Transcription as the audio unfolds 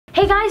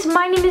Hey guys,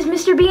 my name is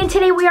Mr. B and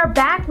today we are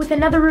back with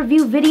another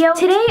review video.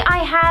 Today I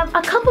have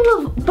a couple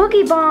of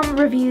Boogie Bomb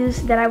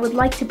reviews that I would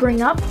like to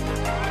bring up.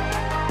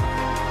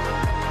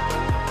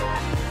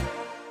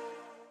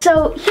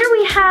 So here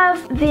we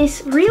have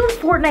this real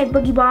Fortnite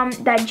Boogie Bomb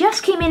that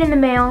just came in the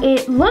mail.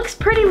 It looks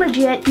pretty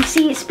legit. You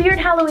see Spirit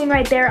Halloween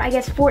right there. I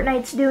guess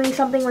Fortnite's doing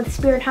something with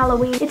Spirit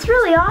Halloween. It's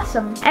really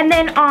awesome. And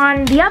then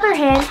on the other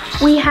hand,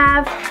 we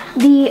have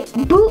the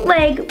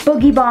bootleg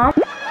Boogie Bomb.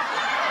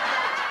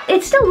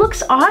 It still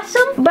looks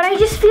awesome, but I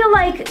just feel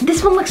like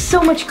this one looks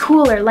so much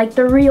cooler, like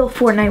the real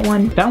Fortnite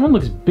one. That one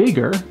looks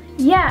bigger.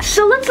 Yeah,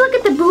 so let's look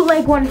at the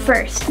bootleg one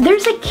first.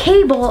 There's a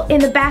cable in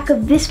the back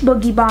of this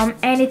Boogie Bomb,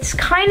 and it's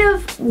kind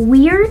of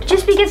weird,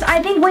 just because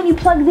I think when you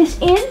plug this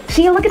in,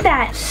 see, look at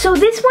that. So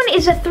this one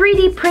is a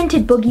 3D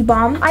printed Boogie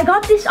Bomb. I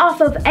got this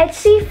off of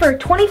Etsy for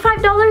 $25,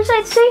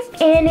 I'd say,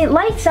 and it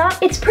lights up.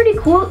 It's pretty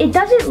cool. It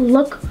doesn't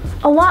look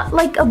a lot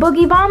like a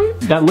Boogie Bomb.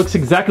 That looks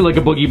exactly like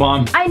a Boogie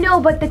Bomb. I know,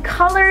 but the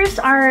colors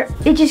are,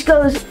 it just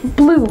goes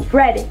blue,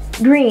 red,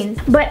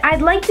 green. But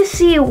I'd like to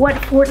see what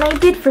Fortnite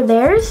did for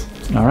theirs.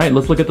 All right,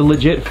 let's look at the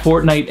legit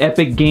Fortnite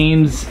Epic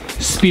Games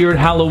Spirit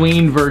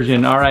Halloween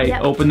version. All right,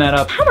 yep. Open that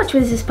up. How much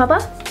was this, Papa?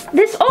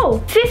 This,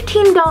 oh,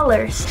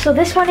 $15. So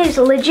this one is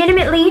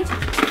legitimately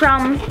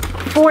from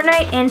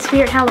Fortnite and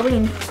Spirit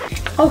Halloween.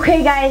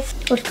 Okay guys,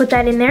 let's put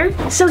that in there.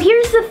 So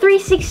here's the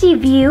 360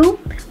 view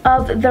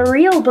of the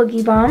real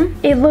Boogie Bomb.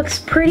 It looks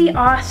pretty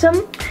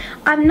awesome.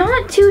 I'm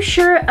not too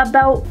sure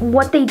about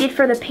what they did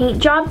for the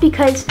paint job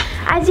because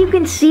as you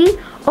can see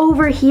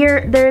over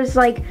here, there's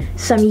like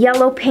some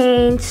yellow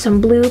paint, some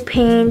blue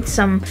paint,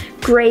 some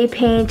gray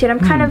paint, and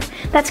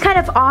that's kind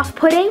of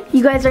off-putting.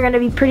 You guys are gonna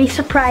be pretty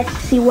surprised to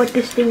see what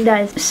this thing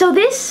does. So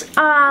this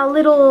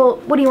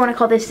little, what do you want to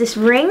call this? This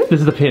ring? This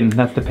is the pin,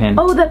 that's the pin.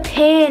 Oh, the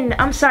pin.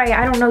 I'm sorry,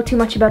 I don't know too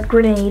much about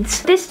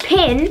grenades. This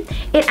pin,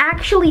 it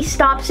actually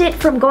stops it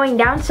from going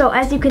down. So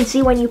as you can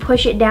see, when you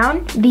push it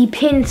down, the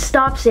pin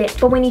stops it.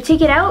 But when you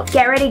take it out,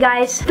 get ready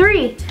guys.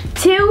 3,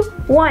 2,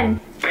 1.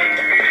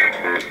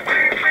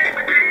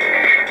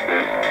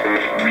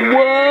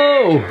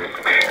 Whoa!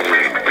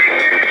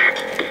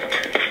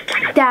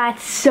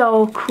 That's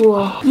so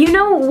cool. You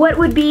know what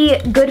would be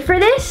good for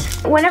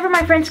this? Whenever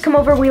my friends come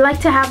over, we like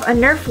to have a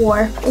Nerf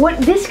war. What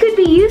this could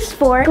be used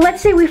for,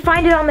 let's say we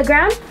find it on the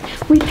ground,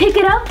 we pick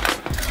it up,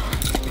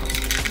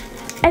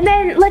 and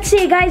then let's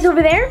say a guy's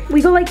over there,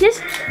 we go like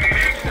this,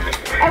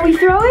 and we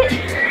throw it,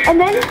 and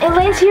then it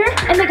lands here,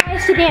 and the guy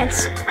has to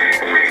dance.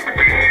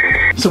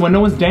 So when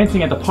no one's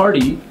dancing at the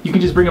party, you can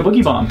just bring a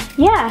Boogie Bomb.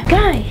 Yeah,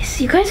 guys,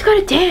 you guys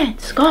gotta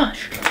dance,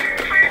 gosh.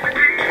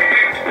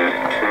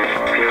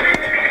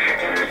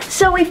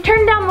 So we've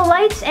turned down the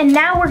lights and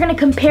now we're gonna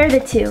compare the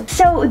two.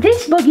 So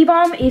this Boogie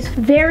Bomb is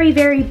very,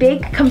 very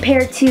big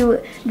compared to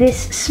this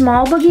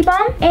small Boogie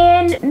Bomb.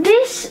 And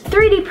this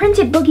 3D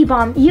printed Boogie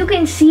Bomb, you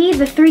can see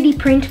the 3D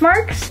print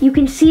marks, you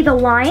can see the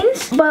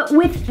lines, but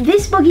with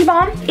this Boogie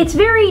Bomb, it's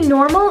very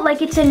normal,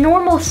 like it's a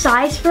normal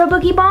size for a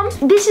Boogie Bomb.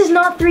 This is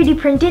not 3D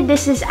printed,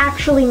 this is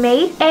actually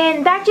made,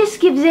 and that just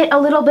gives it a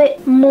little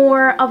bit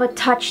more of a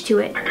touch to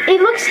it.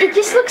 It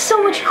just looks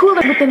so much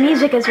cooler with the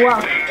music as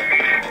well.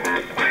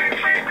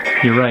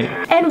 You're right.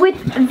 And with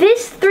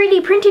this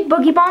 3D printed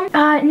Boogie Bomb,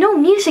 no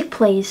music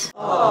plays.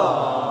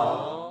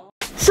 Aww.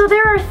 So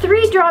there are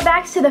 3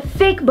 drawbacks to the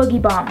fake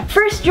Boogie Bomb.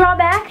 First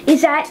drawback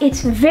is that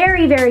it's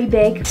very, very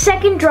big.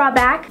 Second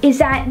drawback is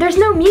that there's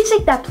no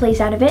music that plays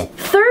out of it.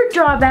 Third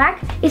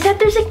drawback is that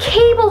there's a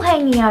cable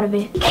hanging out of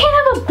it. You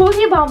can't have a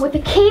Boogie Bomb with a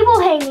cable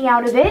hanging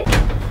out of it.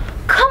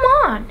 Come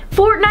on!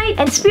 Fortnite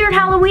and Spirit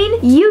Halloween,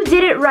 you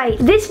did it right.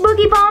 This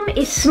Boogie Bomb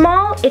is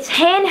small, it's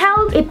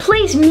handheld, it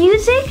plays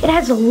music, it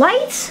has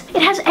lights,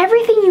 it has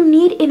everything you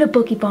need in a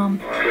Boogie Bomb.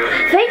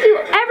 Thank you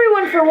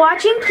everyone for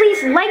watching.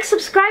 Please like,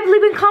 subscribe,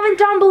 leave a comment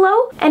down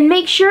below, and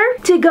make sure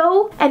to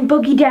go and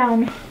boogie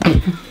down.